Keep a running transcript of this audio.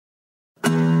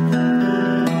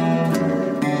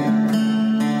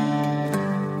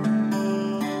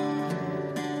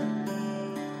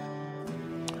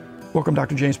Welcome,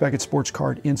 Dr. James Beckett, Sports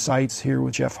Card Insights, here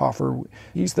with Jeff Hoferer.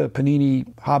 He's the Panini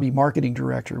Hobby Marketing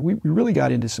Director. We really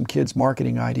got into some kids'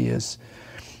 marketing ideas,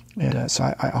 and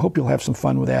so I hope you'll have some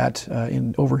fun with that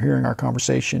in overhearing our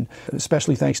conversation,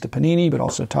 especially thanks to Panini, but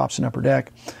also Tops and Upper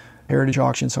Deck, Heritage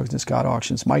Auctions, Huggins and Scott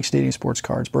Auctions, Mike Stadium Sports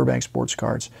Cards, Burbank Sports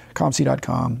Cards,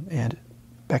 ComC.com, and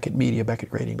Beckett Media,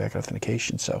 Beckett Rating, Beckett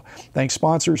Authentication. So thanks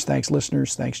sponsors, thanks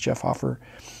listeners, thanks Jeff Hoferer,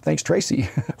 thanks Tracy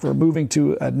for moving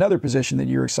to another position that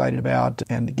you're excited about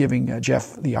and giving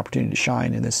Jeff the opportunity to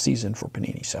shine in this season for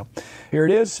Panini. So here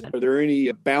it is. Are there any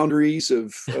boundaries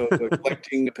of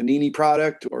collecting a Panini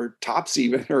product or Tops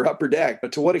even or Upper Deck?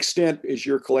 To what extent is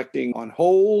your collecting on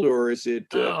hold, or is it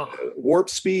warp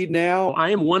speed now?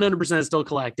 I am 100% still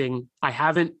collecting. I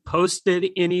haven't posted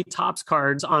any Tops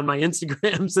cards on my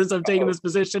Instagram since I've taken this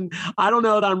position. I don't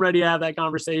know that I'm ready to have that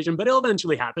conversation, but it'll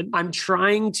eventually happen. I'm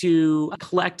trying to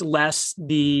collect less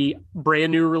the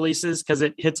brand new releases because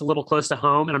it hits a little close to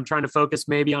home, and I'm trying to focus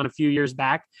maybe on a few years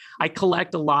back. I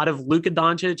collect a lot of Luka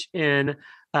Doncic and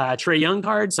Trae Young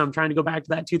cards. So I'm trying to go back to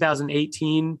that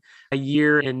 2018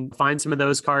 year and find some of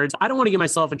those cards. I don't want to get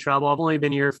myself in trouble. I've only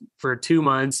been here for 2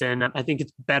 months, and I think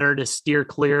it's better to steer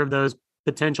clear of those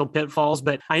potential pitfalls,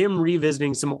 but I am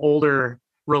revisiting some older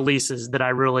releases that I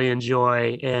really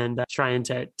enjoy and trying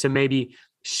to maybe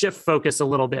shift focus a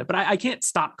little bit, but I can't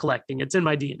stop collecting. It's in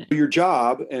my DNA. Your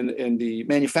job and the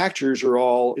manufacturers are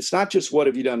all, it's not just what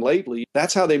have you done lately.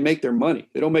 That's how they make their money.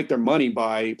 They don't make their money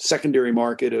by secondary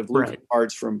market of Luka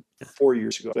cards from 4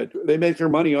 years ago, but they make their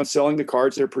money on selling the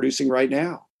cards they're producing right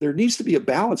now. There needs to be a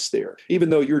balance there,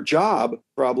 even though your job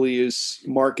probably is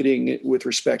marketing with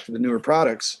respect to the newer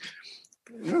products.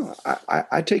 No,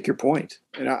 I take your point.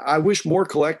 And I wish more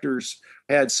collectors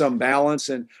had some balance.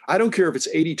 And I don't care if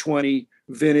it's 80-20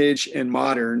 vintage and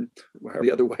modern, the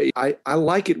other way. I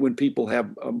like it when people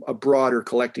have a broader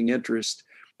collecting interest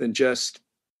than just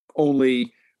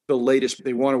only the latest.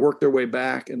 They want to work their way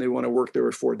back and they want to work their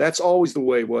way forward. That's always the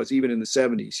way it was, even in the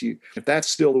 70s. If that's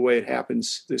still the way it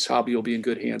happens, this hobby will be in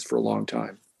good hands for a long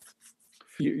time.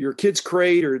 Your Kids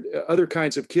Crate or other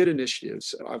kinds of kid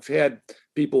initiatives. I've had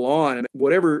people on, and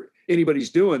whatever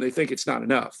anybody's doing, they think it's not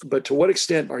enough. But to what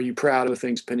extent are you proud of the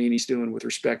things Panini's doing with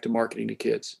respect to marketing to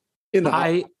kids?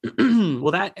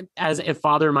 Well, that as a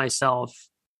father myself,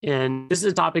 and this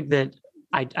is a topic that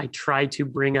I try to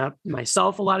bring up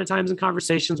myself a lot of times in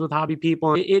conversations with hobby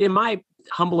people. It, in my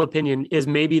humble opinion, is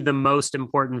maybe the most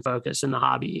important focus in the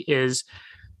hobby, is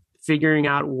figuring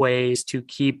out ways to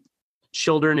keep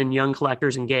children and young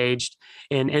collectors engaged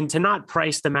and to not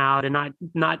price them out and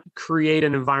not create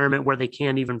an environment where they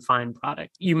can't even find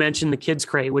product. You mentioned the Kids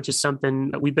Crate, which is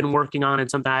something that we've been working on and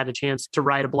something I had a chance to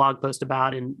write a blog post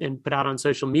about and put out on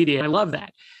social media. I love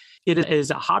that. It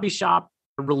is a hobby shop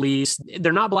release.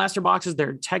 They're not blaster boxes.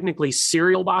 They're technically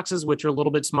cereal boxes, which are a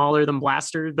little bit smaller than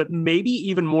blasters, but maybe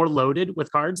even more loaded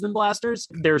with cards than blasters.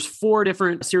 There's 4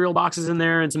 different cereal boxes in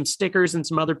there and some stickers and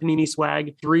some other Panini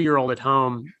swag. 3-year-old at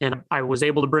home. And I was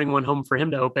able to bring one home for him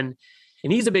to open.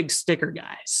 And he's a big sticker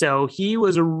guy. So he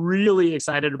was really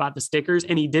excited about the stickers,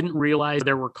 and he didn't realize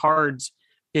there were cards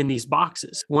in these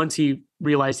boxes. Once he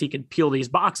realized he could peel these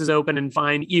boxes open and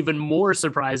find even more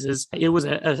surprises, it was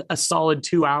a solid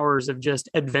 2 hours of just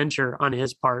adventure on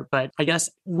his part. But I guess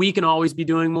we can always be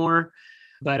doing more,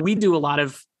 but we do a lot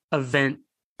of event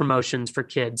promotions for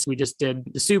kids. We just did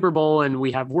the Super Bowl, and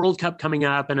we have World Cup coming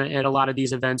up, and at a lot of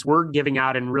these events, we're giving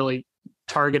out and really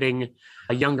targeting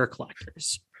younger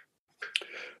collectors.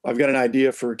 I've got an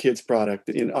idea for a kid's product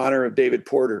in honor of David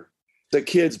Porter, the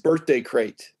kid's birthday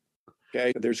crate.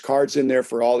 Okay, there's cards in there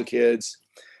for all the kids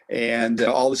and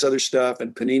all this other stuff.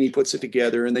 And Panini puts it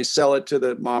together and they sell it to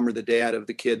the mom or the dad of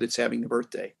the kid that's having the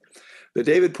birthday. The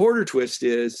David Porter twist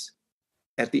is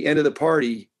at the end of the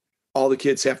party, all the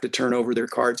kids have to turn over their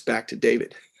cards back to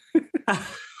David.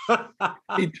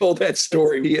 He told that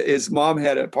story. His mom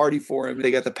had a party for him.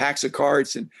 They got the packs of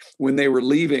cards. And when they were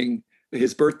leaving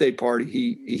his birthday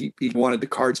party, he wanted the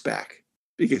cards back,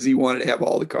 because he wanted to have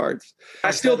all the cards.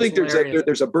 I still think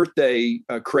there's a birthday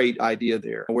crate idea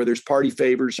there where there's party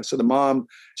favors. So the mom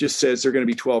just says there are going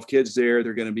to be 12 kids there.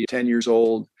 They're going to be 10 years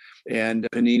old. And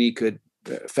Panini could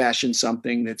fashion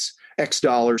something that's X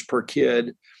dollars per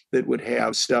kid that would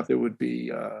have stuff that would be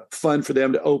fun for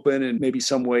them to open, and maybe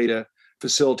some way to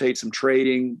facilitate some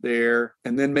trading there,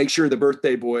 and then make sure the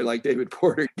birthday boy like David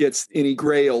Porter gets any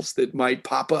grails that might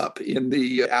pop up in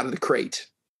the out of the crate.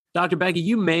 Dr. Beckett,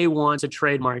 you may want to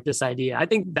trademark this idea. I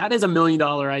think that is $1 million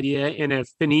idea. And if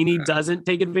Panini doesn't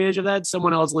take advantage of that,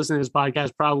 someone else listening to this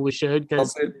podcast probably should,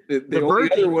 because the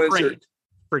birthday crate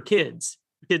for kids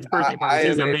kids' birthday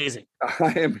parties is amazing.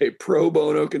 I am a pro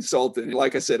bono consultant.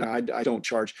 Like I said, I don't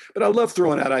charge, but I love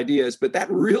throwing out ideas. But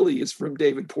that really is from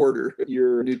David Porter,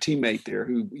 your new teammate there,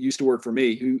 who used to work for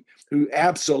me, who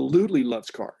absolutely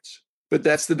loves cards. But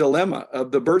that's the dilemma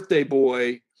of the birthday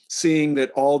boy seeing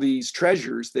that all these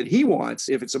treasures that he wants,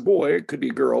 if it's a boy, it could be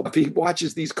a girl, if he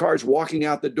watches these cards walking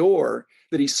out the door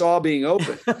that he saw being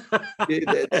opened.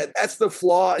 That's the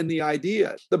flaw in the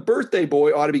idea. The birthday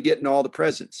boy ought to be getting all the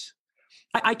presents.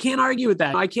 I can't argue with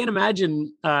that. I can't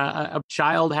imagine a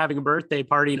child having a birthday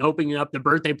party and opening up the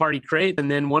birthday party crate,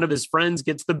 and then one of his friends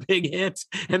gets the big hit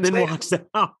and then walks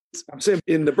out. I'm saying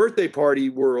in the birthday party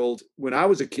world, when I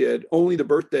was a kid, only the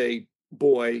birthday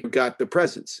boy got the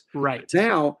presents. Right.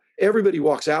 Now, everybody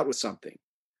walks out with something.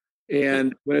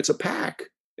 And when it's a pack,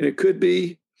 and it could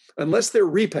be, unless they're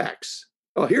repacks.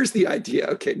 Oh, here's the idea.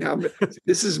 Okay, now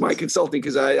this is my consulting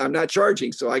because I'm not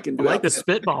charging, so I can do I like the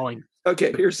spitballing.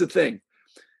 Okay, here's the thing.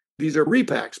 These are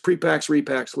repacks, prepacks,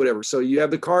 repacks, whatever. So you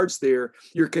have the cards there,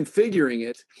 you're configuring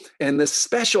it, and the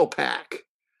special pack,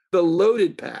 the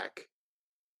loaded pack,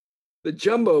 the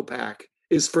jumbo pack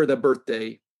is for the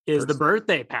birthday. Is the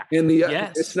birthday pack. And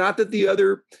it's not that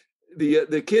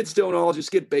the kids don't all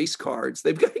just get base cards.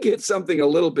 They've got to get something a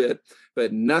little bit,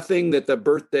 but nothing that the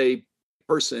birthday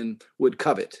person would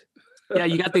covet. Yeah,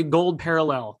 you got the gold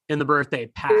parallel in the birthday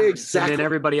pack. Exactly. And then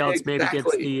everybody else maybe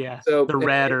gets the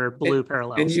red or blue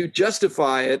parallels. And you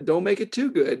justify it. Don't make it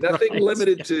too good. Nothing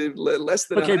limited to less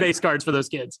than okay, base cards for those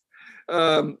kids.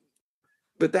 But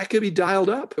that could be dialed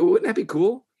up. Wouldn't that be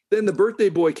cool? Then the birthday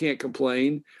boy can't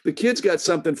complain. The kid's got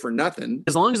something for nothing.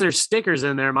 As long as there's stickers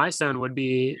in there, my son would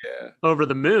be over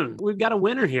the moon. We've got a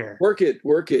winner here. Work it.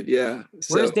 Yeah.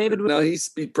 Where's David? No, he's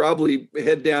probably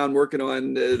head down working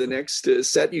on the next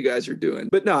set you guys are doing.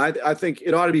 But no, I think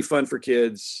it ought to be fun for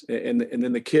kids. And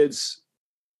then the kids,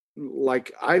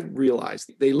 like I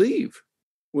realized, they leave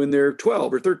when they're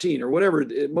 12 or 13 or whatever.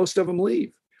 Most of them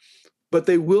leave. But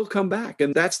they will come back.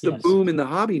 And that's the boom in the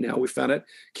hobby now. We found it.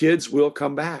 Kids will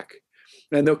come back.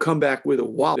 And they'll come back with a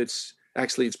wallet.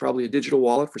 It's probably a digital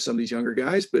wallet for some of these younger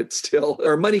guys, but still,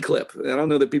 or a money clip. I don't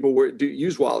know that people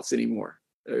use wallets anymore,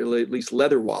 or at least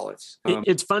leather wallets.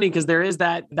 It's funny because there is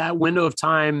that window of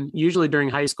time, usually during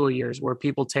high school years, where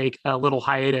people take a little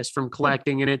hiatus from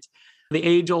collecting. And it's the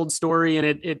age-old story, and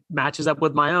it matches up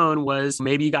with my own, was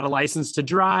maybe you got a license to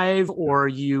drive, or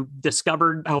you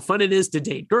discovered how fun it is to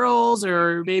date girls,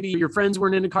 or maybe your friends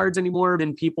weren't into cards anymore.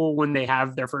 And people, when they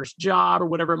have their first job or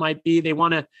whatever it might be, they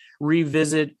want to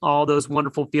revisit all those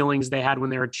wonderful feelings they had when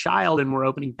they were a child and were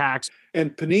opening packs.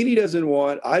 And Panini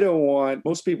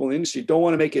most people in the industry don't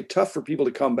want to make it tough for people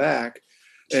to come back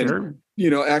and,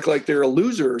 act like they're a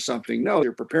loser or something. No,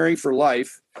 they're preparing for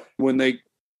life when they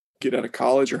get out of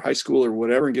college or high school or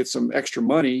whatever and get some extra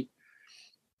money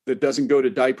that doesn't go to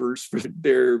diapers for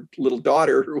their little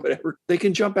daughter or whatever. They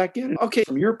can jump back in. Okay,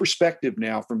 from your perspective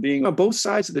now, from being on both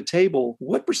sides of the table,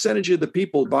 what percentage of the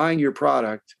people buying your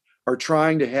product are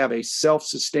trying to have a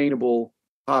self-sustainable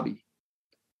hobby?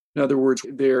 In other words,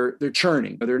 they're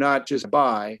churning. They're not just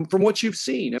buy from what you've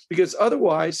seen, because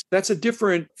otherwise that's a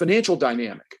different financial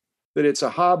dynamic, that it's a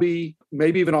hobby,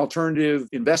 maybe even alternative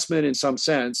investment in some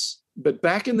sense. But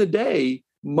back in the day,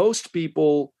 most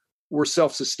people were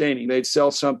self-sustaining. They'd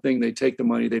sell something, they'd take the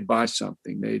money, they'd buy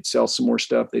something. They'd sell some more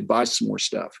stuff, they'd buy some more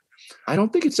stuff. I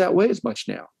don't think it's that way as much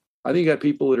now. I think you got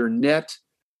people that are net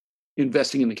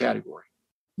investing in the category.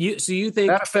 So you think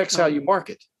that affects how you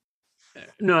market?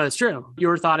 No, that's true.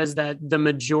 Your thought is that the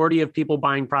majority of people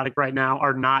buying product right now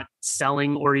are not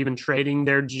selling or even trading.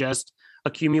 They're just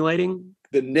accumulating.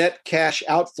 The net cash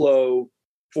outflow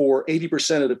for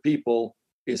 80% of the people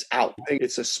is out. I think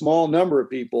it's a small number of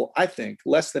people, I think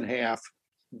less than half,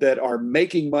 that are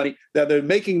making money, that they're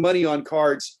making money on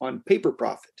cards on paper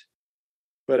profit.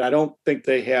 But I don't think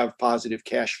they have positive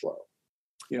cash flow.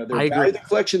 Their value, the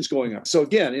collection's going up. So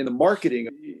again, in the marketing,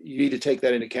 you need to take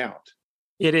that into account.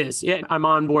 It is. Yeah, I'm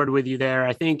on board with you there.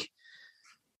 I think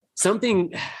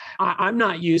something I'm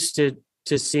not used to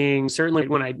seeing, certainly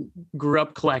when I grew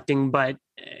up collecting, but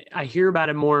I hear about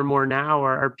it more and more now,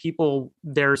 are people,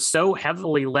 they're so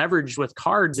heavily leveraged with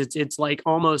cards. It's like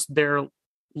almost their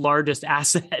largest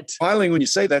asset. Finally, when you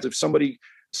say that, if somebody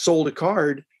sold a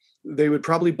card, they would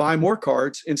probably buy more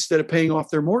cards instead of paying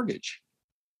off their mortgage.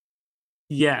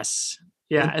 Yes.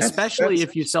 Yeah. Especially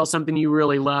if you sell something you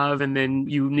really love and then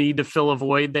you need to fill a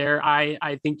void there.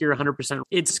 I think you're 100%.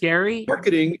 It's scary.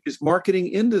 Marketing is marketing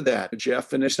into that,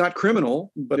 Jeff. And it's not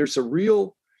criminal, but there's a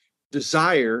real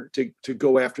desire to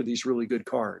go after these really good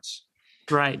cards.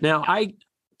 Right. Now, I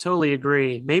totally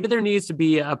agree. Maybe there needs to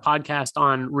be a podcast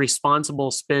on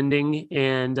responsible spending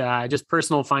and just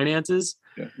personal finances.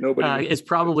 Nobody is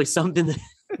probably something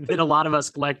that a lot of us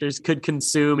collectors could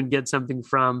consume and get something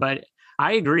from. But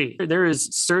I agree. There is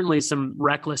certainly some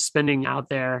reckless spending out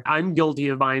there. I'm guilty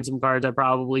of buying some cards I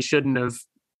probably shouldn't have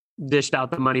dished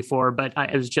out the money for, but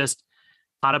I was just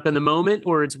caught up in the moment,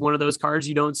 or it's one of those cards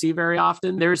you don't see very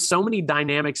often. There's so many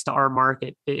dynamics to our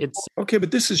market. It's okay,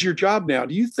 but this is your job now.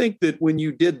 Do you think that when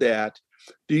you did that,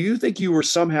 do you think you were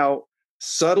somehow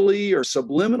subtly or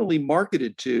subliminally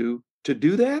marketed to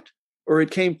do that? Or it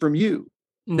came from you?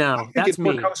 No, that's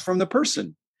me. It comes from the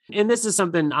person. And this is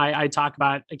something I talk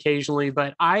about occasionally,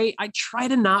 but I try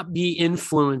to not be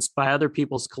influenced by other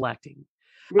people's collecting.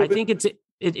 I think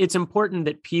it's important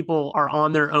that people are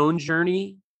on their own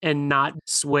journey and not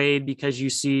swayed because you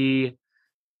see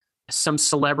some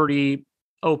celebrity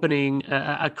opening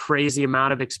a crazy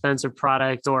amount of expensive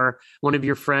product, or one of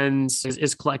your friends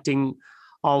is collecting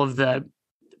all of the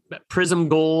prism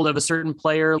gold of a certain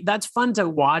player. That's fun to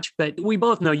watch, but we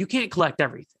both know you can't collect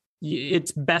everything.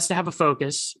 It's best to have a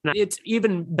focus. It's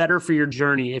even better for your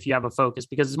journey if you have a focus,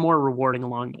 because it's more rewarding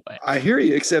along the way. I hear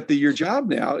you, except that your job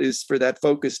now is for that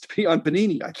focus to be on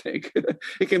Panini, I think.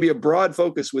 It can be a broad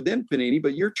focus within Panini,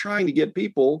 but you're trying to get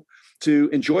people to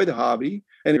enjoy the hobby,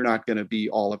 and they're not going to be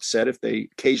all upset if they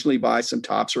occasionally buy some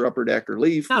Topps or Upper Deck or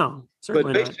Leaf. No,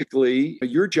 but basically,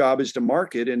 your job is to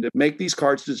market and to make these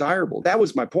cards desirable. That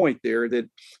was my point there.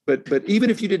 But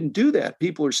even if you didn't do that,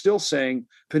 people are still saying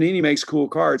Panini makes cool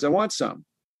cards. I want some.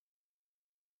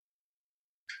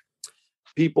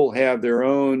 People have their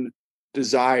own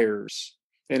desires,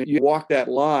 and you walk that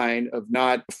line of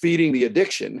not feeding the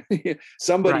addiction.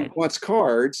 Somebody wants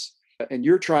cards, and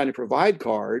you're trying to provide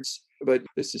cards. But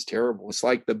this is terrible. It's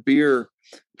like the beer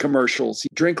commercials. You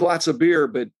drink lots of beer,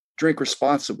 but drink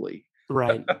responsibly.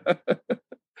 Right.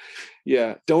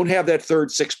 Yeah. Don't have that third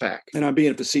six pack. And I'm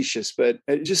being facetious, but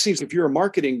it just seems if you're a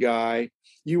marketing guy,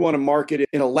 you want to market it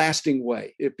in a lasting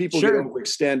way. If people get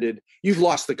overextended, you've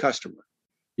lost the customer.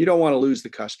 You don't want to lose the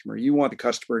customer. You want the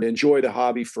customer to enjoy the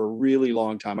hobby for a really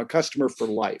long time, a customer for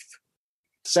life.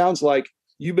 Sounds like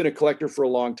you've been a collector for a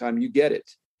long time. You get it.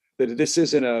 That this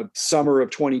isn't a summer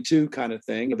of 22 kind of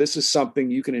thing. This is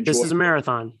something you can enjoy. This is a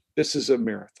marathon. This is a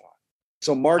marathon.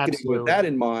 So marketing with that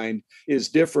in mind is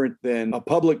different than a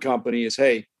public company is,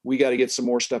 hey, we got to get some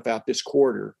more stuff out this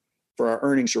quarter for our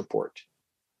earnings report.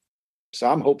 So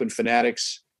I'm hoping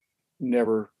Fanatics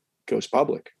never goes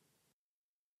public.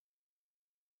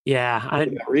 Yeah. For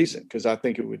that reason, because I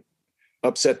think it would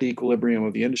upset the equilibrium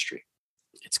of the industry.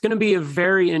 It's going to be a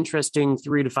very interesting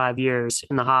 3 to 5 years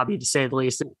in the hobby, to say the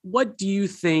least. What do you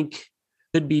think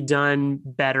could be done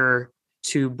better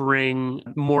to bring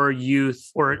more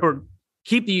youth or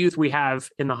keep the youth we have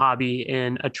in the hobby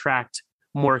and attract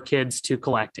more kids to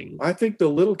collecting? I think the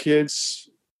little kids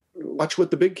watch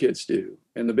what the big kids do,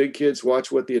 and the big kids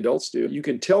watch what the adults do. You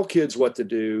can tell kids what to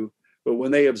do, but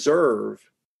when they observe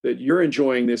that you're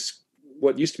enjoying this,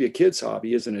 what used to be a kid's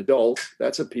hobby as an adult,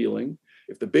 that's appealing.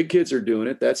 If the big kids are doing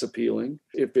it, that's appealing.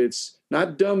 If it's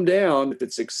not dumbed down, if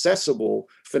it's accessible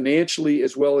financially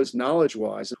as well as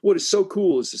knowledge-wise. What is so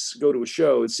cool is to go to a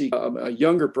show and see a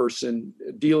younger person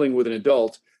dealing with an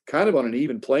adult kind of on an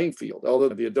even playing field, although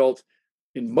the adult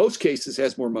in most cases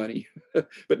has more money,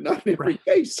 but not in every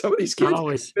case. Some of these kids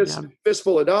always,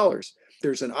 fistful of dollars.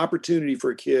 There's an opportunity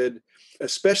for a kid,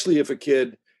 especially if a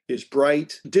kid is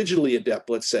bright, digitally adept,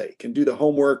 let's say, can do the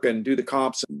homework and do the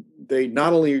comps. They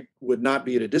not only would not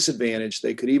be at a disadvantage,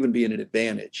 they could even be in an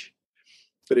advantage.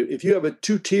 But if you have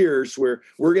two tiers where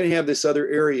we're going to have this other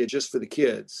area just for the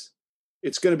kids,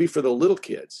 it's going to be for the little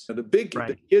kids. The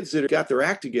the kids that have got their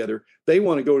act together, they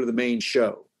want to go to the main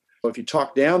show. If you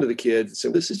talk down to the kids and say,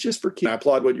 this is just for kids, I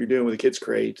applaud what you're doing with the Kids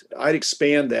Crate. I'd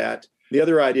expand that. The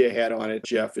other idea I had on it,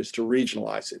 Jeff, is to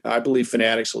regionalize it. I believe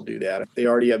Fanatics will do that. They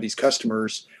already have these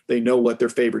customers. They know what their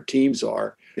favorite teams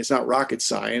are. It's not rocket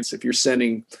science. If you're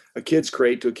sending a Kids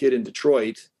Crate to a kid in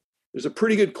Detroit, there's a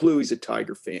pretty good clue he's a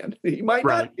Tiger fan. He might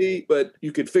not be, but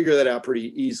you could figure that out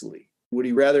pretty easily. Would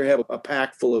he rather have a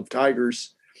pack full of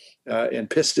Tigers and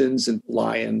Pistons and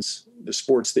Lions, the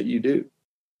sports that you do?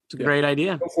 It's a great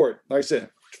idea. Go for it. Like I said,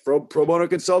 pro bono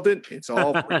consultant, it's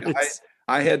all free.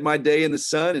 I had my day in the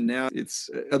sun, and now it's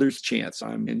others' chance.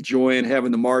 I'm enjoying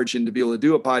having the margin to be able to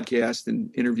do a podcast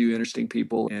and interview interesting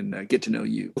people and get to know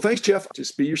you. Well, thanks, Jeff.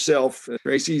 Just be yourself.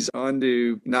 Tracy's on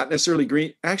to not necessarily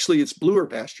green. Actually, it's bluer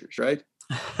pastures, right?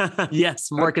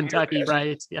 Yes, more Kentucky,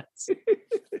 right? Yes.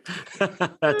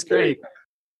 That's great.